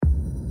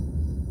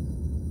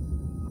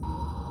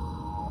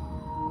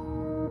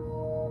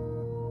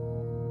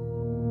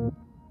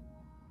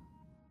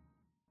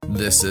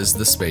This is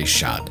The Space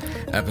Shot,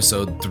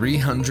 episode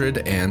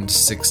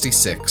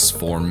 366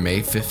 for May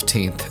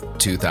 15th,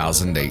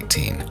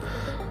 2018.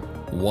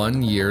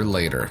 1 year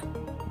later,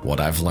 what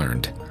I've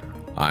learned.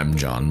 I'm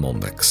John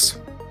Molnix.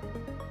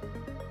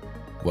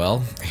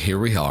 Well, here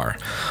we are,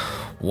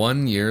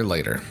 1 year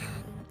later.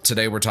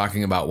 Today we're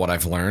talking about what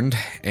I've learned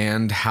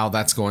and how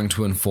that's going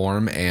to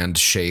inform and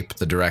shape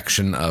the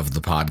direction of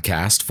the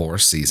podcast for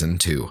Season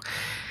 2.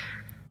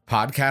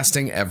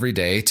 Podcasting every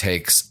day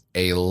takes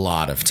a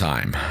lot of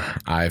time.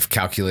 I've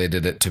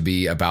calculated it to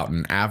be about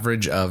an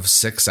average of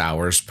 6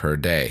 hours per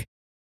day.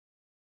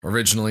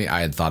 Originally,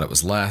 I had thought it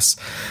was less,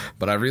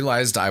 but I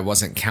realized I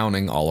wasn't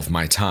counting all of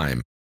my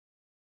time.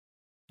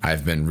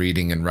 I've been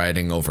reading and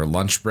writing over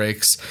lunch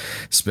breaks,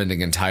 spending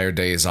entire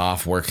days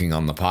off working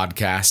on the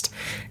podcast,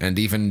 and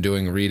even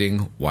doing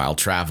reading while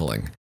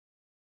traveling.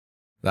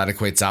 That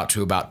equates out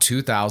to about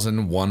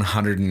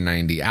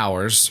 2,190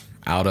 hours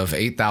out of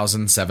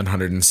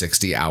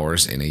 8,760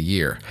 hours in a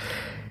year,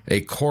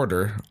 a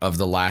quarter of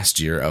the last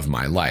year of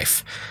my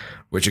life,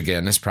 which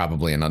again is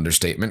probably an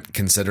understatement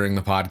considering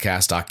the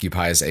podcast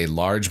occupies a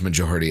large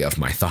majority of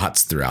my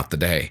thoughts throughout the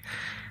day.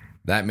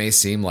 That may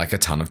seem like a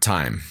ton of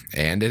time,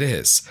 and it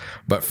is,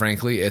 but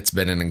frankly, it's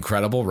been an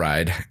incredible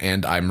ride,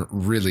 and I'm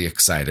really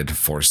excited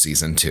for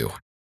Season 2.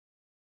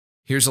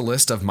 Here's a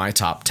list of my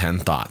top 10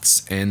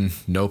 thoughts, in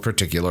no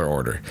particular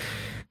order.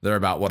 They're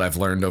about what I've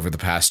learned over the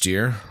past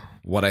year,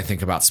 what I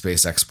think about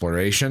space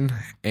exploration,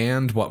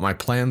 and what my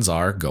plans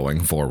are going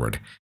forward.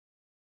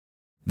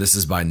 This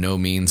is by no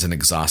means an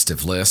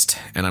exhaustive list,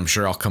 and I'm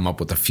sure I'll come up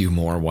with a few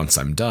more once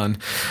I'm done,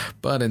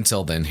 but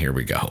until then, here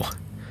we go.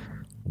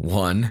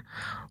 1.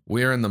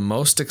 We are in the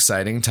most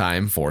exciting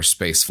time for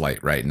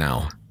spaceflight right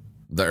now.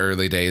 The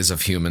early days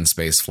of human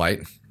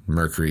spaceflight,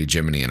 Mercury,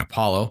 Gemini, and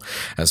Apollo,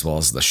 as well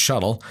as the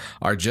shuttle,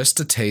 are just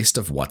a taste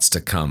of what's to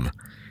come.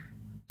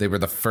 They were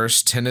the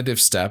first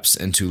tentative steps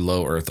into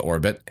low Earth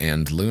orbit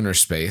and lunar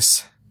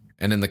space,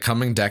 and in the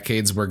coming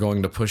decades we're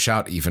going to push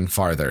out even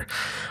farther,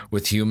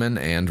 with human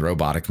and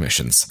robotic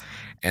missions.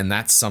 And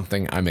that's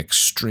something I'm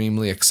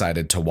extremely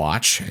excited to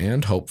watch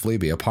and hopefully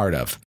be a part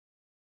of.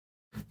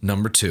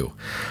 Number 2,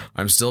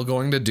 I'm still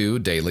going to do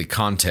daily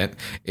content.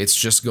 It's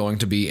just going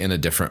to be in a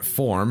different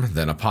form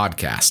than a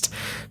podcast.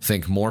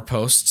 Think more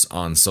posts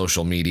on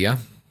social media,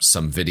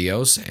 some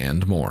videos,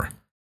 and more.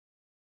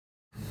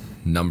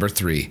 Number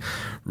 3,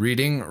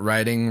 reading,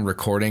 writing,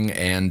 recording,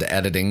 and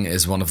editing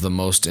is one of the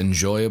most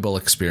enjoyable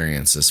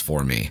experiences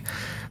for me.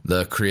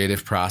 The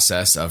creative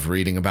process of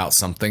reading about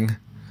something,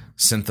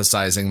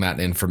 synthesizing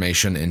that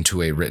information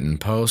into a written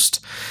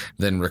post,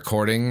 then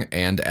recording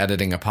and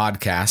editing a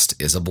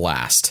podcast is a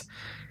blast.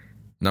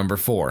 Number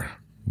 4,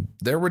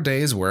 there were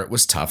days where it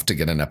was tough to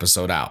get an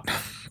episode out.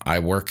 I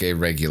work a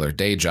regular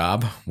day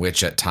job,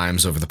 which at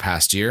times over the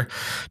past year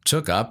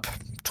took up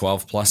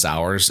 12 plus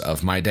hours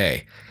of my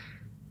day.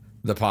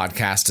 The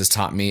podcast has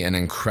taught me an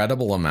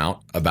incredible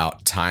amount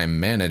about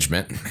time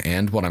management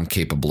and what I'm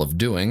capable of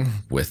doing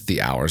with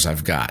the hours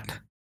I've got.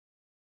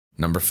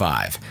 Number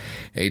 5,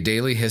 a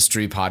daily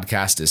history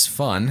podcast is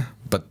fun,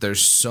 but there's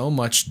so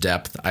much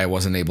depth I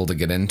wasn't able to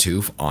get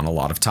into on a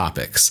lot of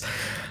topics.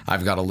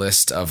 I've got a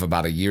list of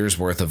about a year's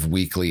worth of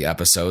weekly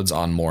episodes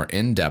on more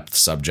in-depth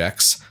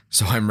subjects,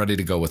 so I'm ready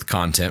to go with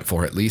content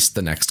for at least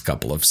the next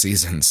couple of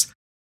seasons.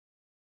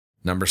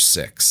 Number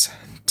 6,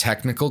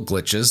 technical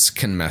glitches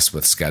can mess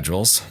with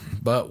schedules,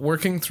 but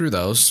working through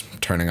those,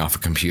 turning off a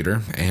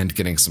computer, and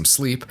getting some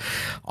sleep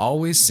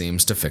always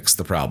seems to fix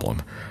the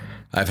problem.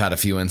 I've had a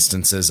few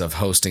instances of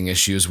hosting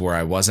issues where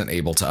I wasn't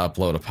able to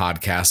upload a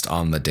podcast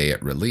on the day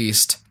it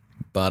released,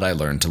 but I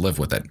learned to live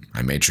with it.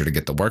 I made sure to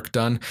get the work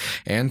done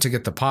and to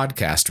get the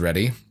podcast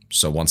ready,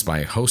 so once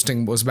my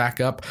hosting was back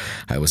up,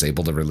 I was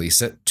able to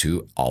release it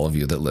to all of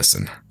you that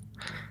listen.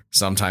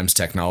 Sometimes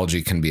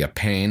technology can be a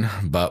pain,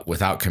 but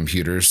without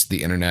computers,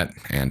 the internet,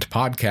 and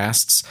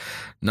podcasts,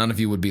 none of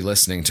you would be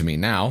listening to me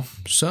now,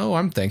 so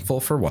I'm thankful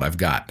for what I've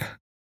got.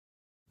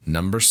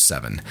 Number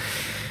 7.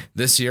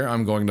 This year,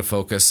 I'm going to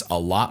focus a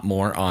lot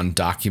more on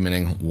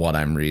documenting what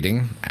I'm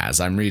reading as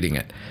I'm reading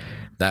it.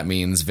 That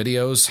means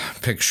videos,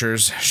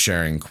 pictures,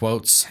 sharing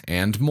quotes,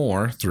 and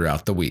more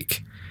throughout the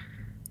week.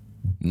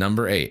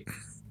 Number 8.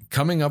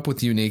 Coming up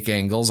with unique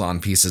angles on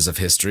pieces of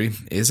history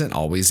isn't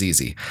always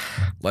easy.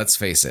 Let's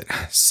face it,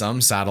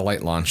 some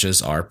satellite launches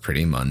are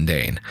pretty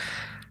mundane.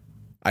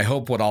 I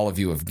hope what all of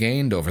you have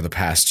gained over the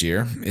past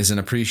year is an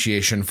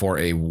appreciation for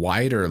a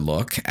wider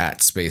look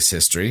at space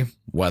history,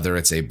 whether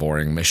it's a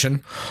boring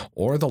mission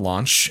or the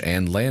launch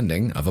and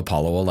landing of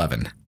Apollo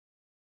 11.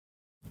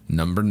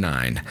 Number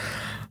 9.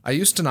 I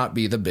used to not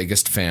be the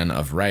biggest fan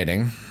of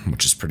writing,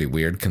 which is pretty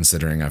weird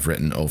considering I've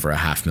written over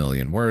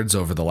 500,000 words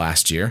over the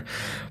last year,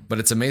 but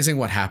it's amazing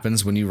what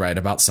happens when you write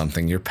about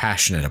something you're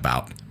passionate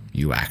about.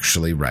 You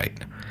actually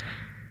write.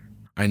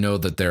 I know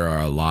that there are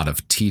a lot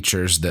of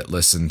teachers that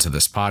listen to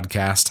this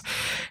podcast,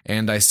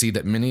 and I see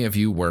that many of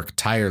you work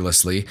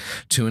tirelessly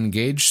to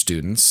engage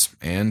students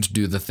and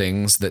do the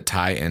things that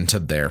tie into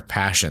their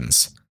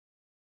passions.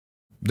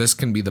 This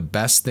can be the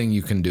best thing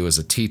you can do as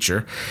a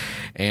teacher,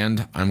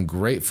 and I'm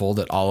grateful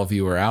that all of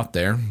you are out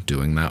there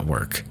doing that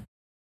work.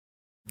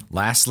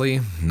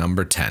 Lastly,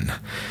 number 10.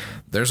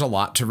 There's a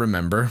lot to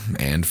remember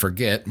and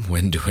forget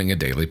when doing a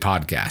daily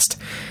podcast.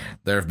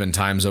 There have been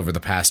times over the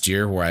past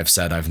year where I've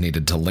said I've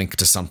needed to link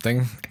to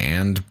something,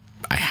 and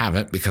I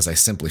haven't because I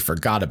simply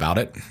forgot about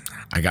it.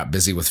 I got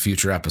busy with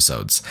future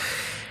episodes.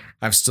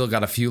 I've still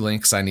got a few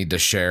links I need to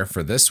share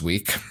for this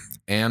week,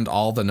 and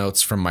all the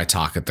notes from my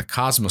talk at the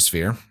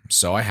Cosmosphere,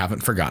 so I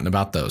haven't forgotten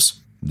about those.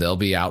 They'll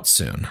be out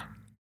soon.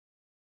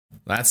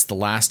 That's the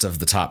last of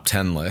the top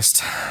 10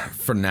 list.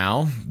 For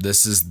now,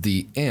 this is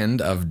the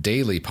end of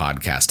daily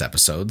podcast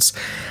episodes.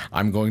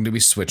 I'm going to be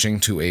switching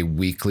to a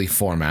weekly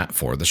format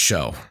for the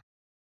show.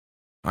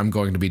 I'm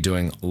going to be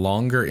doing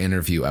longer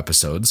interview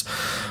episodes,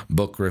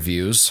 book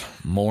reviews,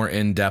 more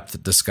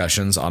in-depth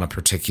discussions on a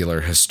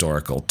particular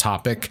historical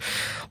topic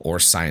or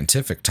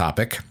scientific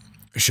topic,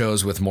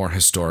 shows with more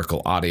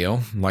historical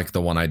audio, like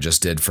the one I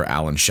just did for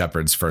Alan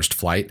Shepard's First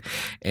Flight,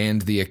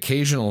 and the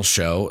occasional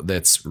show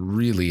that's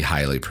really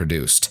highly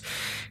produced.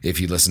 If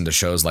you listen to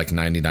shows like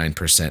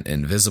 99%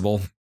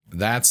 Invisible,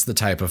 that's the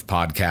type of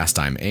podcast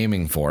I'm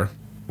aiming for,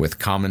 with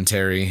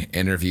commentary,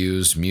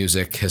 interviews,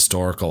 music,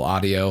 historical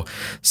audio,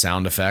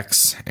 sound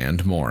effects,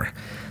 and more.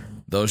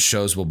 Those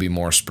shows will be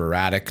more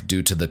sporadic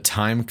due to the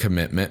time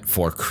commitment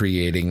for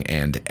creating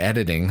and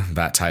editing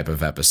that type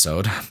of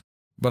episode,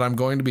 but I'm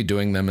going to be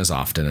doing them as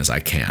often as I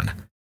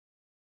can.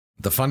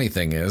 The funny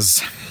thing is,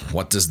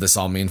 what does this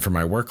all mean for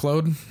my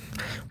workload?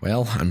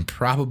 Well, I'm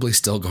probably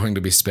still going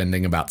to be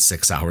spending about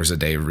 6 hours a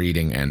day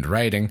reading and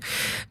writing.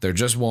 There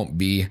just won't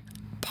be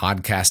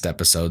podcast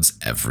episodes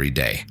every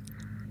day.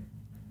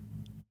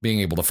 Being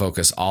able to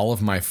focus all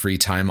of my free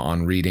time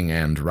on reading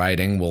and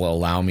writing will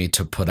allow me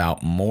to put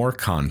out more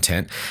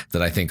content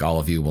that I think all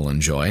of you will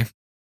enjoy.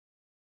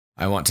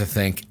 I want to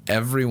thank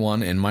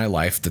everyone in my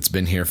life that's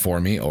been here for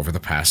me over the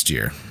past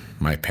year.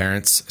 My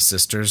parents,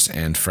 sisters,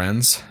 and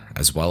friends,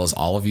 as well as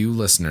all of you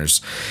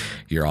listeners.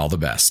 You're all the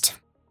best.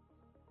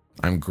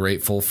 I'm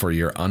grateful for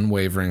your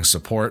unwavering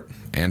support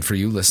and for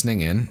you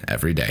listening in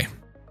every day.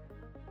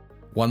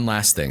 One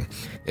last thing.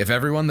 If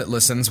everyone that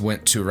listens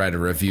went to write a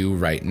review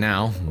right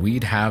now,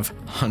 we'd have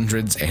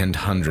hundreds and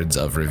hundreds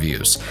of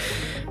reviews.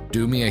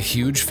 Do me a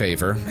huge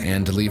favor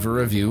and leave a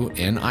review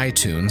in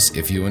iTunes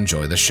if you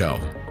enjoy the show.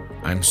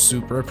 I'm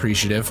super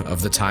appreciative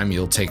of the time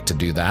you'll take to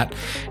do that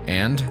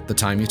and the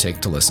time you take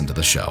to listen to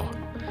the show.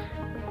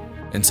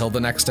 Until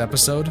the next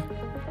episode,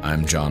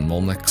 I'm John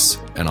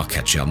Molnix, and I'll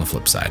catch you on the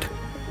flip side.